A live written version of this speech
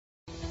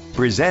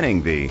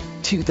Presenting the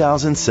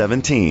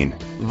 2017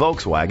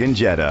 Volkswagen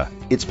Jetta.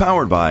 It's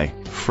powered by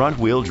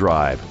front-wheel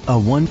drive, a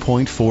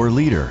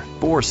 1.4-liter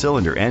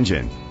four-cylinder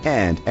engine,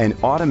 and an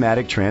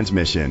automatic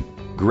transmission.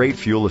 Great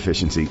fuel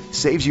efficiency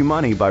saves you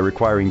money by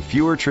requiring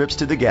fewer trips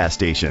to the gas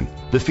station.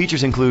 The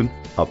features include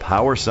a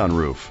power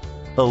sunroof,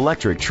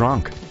 electric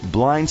trunk,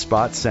 blind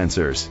spot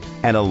sensors,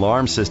 an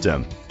alarm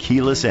system,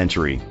 keyless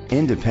entry,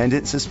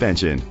 independent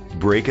suspension,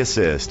 brake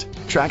assist,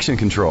 traction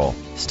control,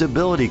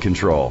 stability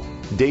control,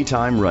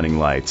 daytime running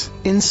lights.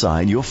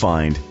 Inside you'll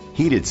find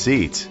heated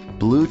seats,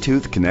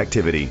 Bluetooth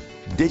connectivity,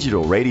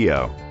 digital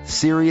radio,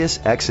 Sirius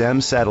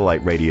XM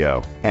satellite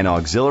radio, and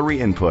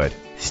auxiliary input,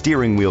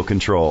 steering wheel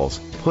controls,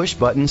 push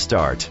button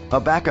start, a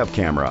backup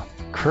camera,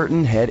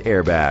 curtain head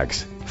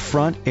airbags,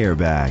 front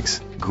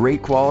airbags.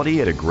 Great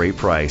quality at a great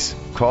price.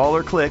 Call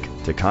or click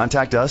to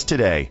contact us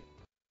today.